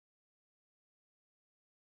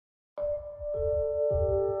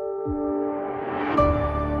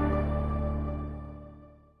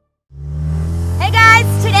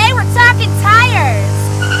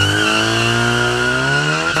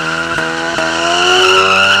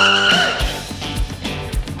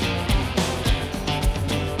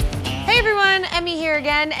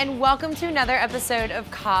and welcome to another episode of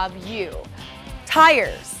COBB U.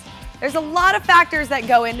 Tires. There's a lot of factors that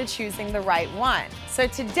go into choosing the right one. So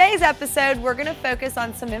today's episode, we're going to focus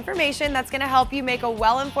on some information that's going to help you make a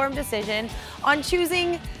well-informed decision on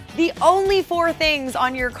choosing the only 4 things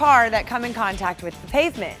on your car that come in contact with the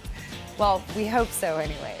pavement. Well, we hope so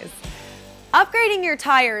anyways. Upgrading your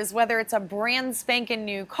tires, whether it's a brand spanking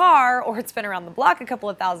new car or it's been around the block a couple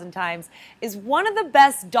of thousand times, is one of the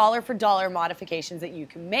best dollar-for-dollar modifications that you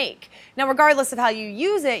can make. Now, regardless of how you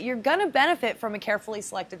use it, you're going to benefit from a carefully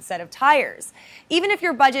selected set of tires. Even if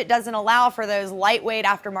your budget doesn't allow for those lightweight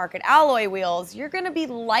aftermarket alloy wheels, you're going to be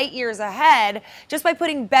light years ahead just by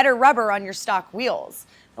putting better rubber on your stock wheels.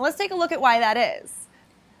 Now, let's take a look at why that is.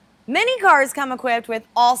 Many cars come equipped with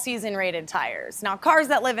all-season rated tires. Now, cars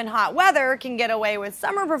that live in hot weather can get away with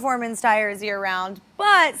summer performance tires year-round,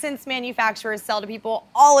 but since manufacturers sell to people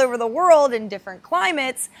all over the world in different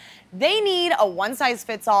climates, they need a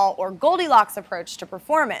one-size-fits-all or Goldilocks approach to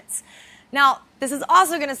performance. Now, this is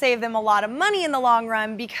also going to save them a lot of money in the long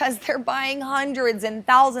run because they're buying hundreds and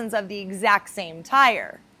thousands of the exact same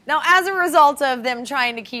tire. Now, as a result of them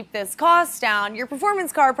trying to keep this cost down, your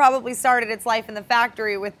performance car probably started its life in the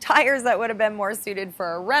factory with tires that would have been more suited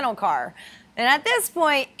for a rental car. And at this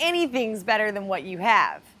point, anything's better than what you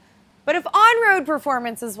have. But if on-road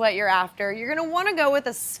performance is what you're after, you're going to want to go with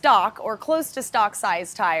a stock or close to stock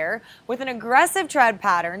size tire with an aggressive tread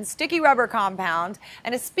pattern, sticky rubber compound,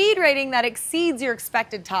 and a speed rating that exceeds your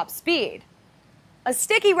expected top speed. A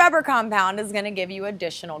sticky rubber compound is going to give you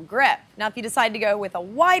additional grip. Now, if you decide to go with a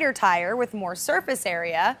wider tire with more surface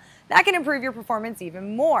area, that can improve your performance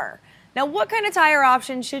even more. Now, what kind of tire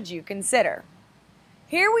option should you consider?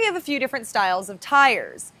 Here we have a few different styles of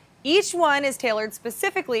tires. Each one is tailored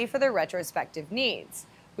specifically for their retrospective needs.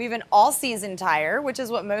 We have an all-season tire, which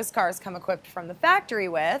is what most cars come equipped from the factory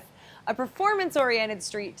with, a performance-oriented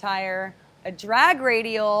street tire, a drag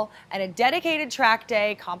radial, and a dedicated track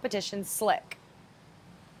day competition slick.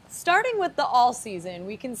 Starting with the all-season,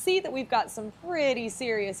 we can see that we've got some pretty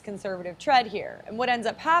serious conservative tread here. And what ends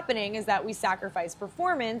up happening is that we sacrifice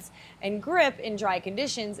performance and grip in dry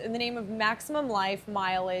conditions in the name of maximum life,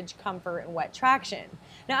 mileage, comfort, and wet traction.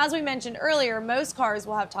 Now, as we mentioned earlier, most cars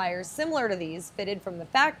will have tires similar to these fitted from the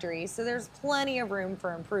factory, so there's plenty of room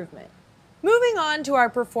for improvement. Moving on to our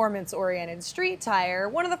performance-oriented street tire,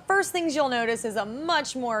 one of the first things you'll notice is a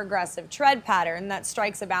much more aggressive tread pattern that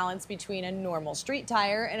strikes a balance between a normal street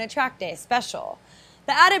tire and a track day special.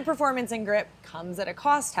 The added performance and grip comes at a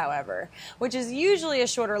cost, however, which is usually a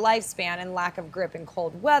shorter lifespan and lack of grip in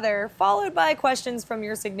cold weather, followed by questions from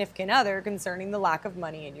your significant other concerning the lack of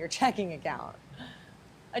money in your checking account.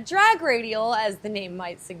 A drag radial, as the name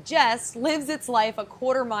might suggest, lives its life a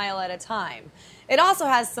quarter mile at a time. It also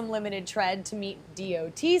has some limited tread to meet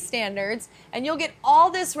DOT standards, and you'll get all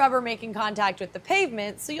this rubber making contact with the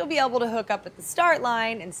pavement, so you'll be able to hook up at the start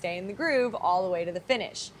line and stay in the groove all the way to the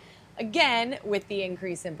finish. Again, with the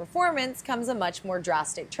increase in performance comes a much more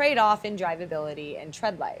drastic trade-off in drivability and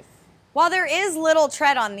tread life. While there is little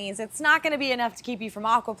tread on these, it's not going to be enough to keep you from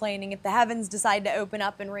aquaplaning if the heavens decide to open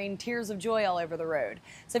up and rain tears of joy all over the road.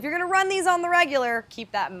 So if you're going to run these on the regular,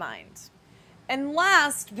 keep that in mind. And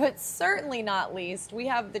last, but certainly not least, we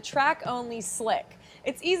have the track-only slick.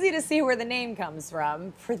 It's easy to see where the name comes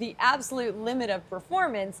from. For the absolute limit of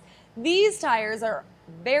performance, these tires are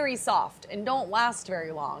very soft and don't last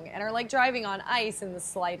very long and are like driving on ice in the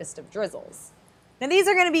slightest of drizzles. Now, these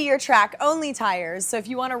are going to be your track-only tires, so if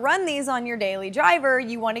you want to run these on your daily driver,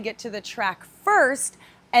 you want to get to the track first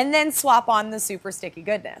and then swap on the super sticky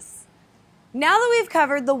goodness. Now that we've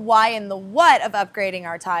covered the why and the what of upgrading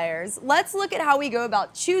our tires, let's look at how we go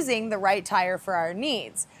about choosing the right tire for our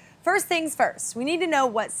needs. First things first, we need to know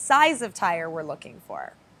what size of tire we're looking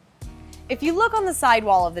for. If you look on the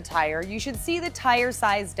sidewall of the tire, you should see the tire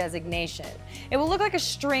size designation. It will look like a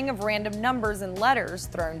string of random numbers and letters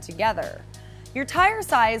thrown together. Your tire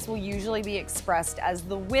size will usually be expressed as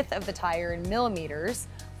the width of the tire in millimeters,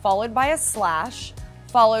 followed by a slash,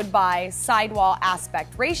 followed by sidewall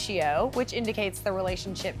aspect ratio, which indicates the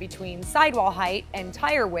relationship between sidewall height and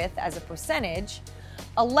tire width as a percentage,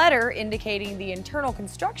 a letter indicating the internal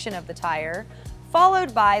construction of the tire,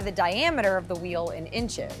 followed by the diameter of the wheel in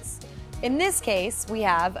inches. In this case, we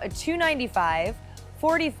have a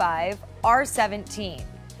 295/45 R17.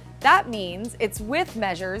 That means its width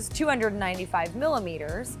measures 295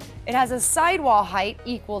 millimeters, it has a sidewall height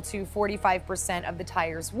equal to 45% of the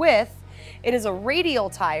tire's width, it is a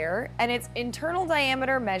radial tire, and its internal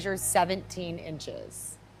diameter measures 17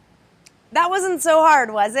 inches. That wasn't so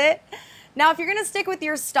hard, was it? Now, if you're going to stick with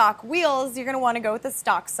your stock wheels, you're going to want to go with a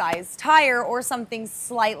stock size tire or something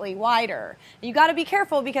slightly wider. You got to be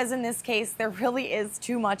careful because in this case, there really is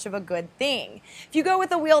too much of a good thing. If you go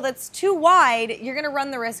with a wheel that's too wide, you're going to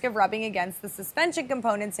run the risk of rubbing against the suspension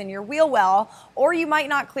components in your wheel well, or you might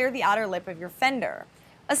not clear the outer lip of your fender.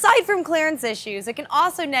 Aside from clearance issues, it can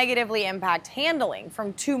also negatively impact handling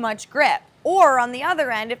from too much grip. Or on the other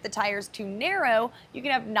end, if the tire's too narrow, you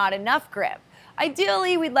can have not enough grip.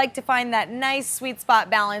 Ideally, we'd like to find that nice sweet spot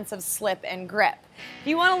balance of slip and grip. If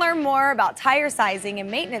you want to learn more about tire sizing and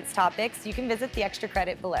maintenance topics, you can visit the extra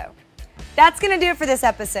credit below. That's going to do it for this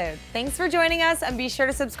episode. Thanks for joining us, and be sure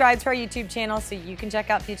to subscribe to our YouTube channel so you can check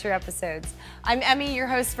out future episodes. I'm Emmy, your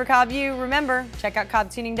host for COBB U. Remember, check out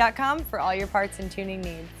cobbtuning.com for all your parts and tuning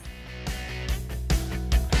needs.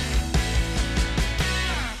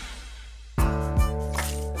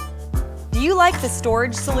 Do you like the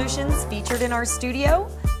storage solutions featured in our studio?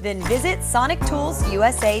 Then visit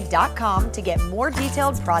sonictoolsusa.com to get more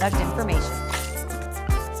detailed product information.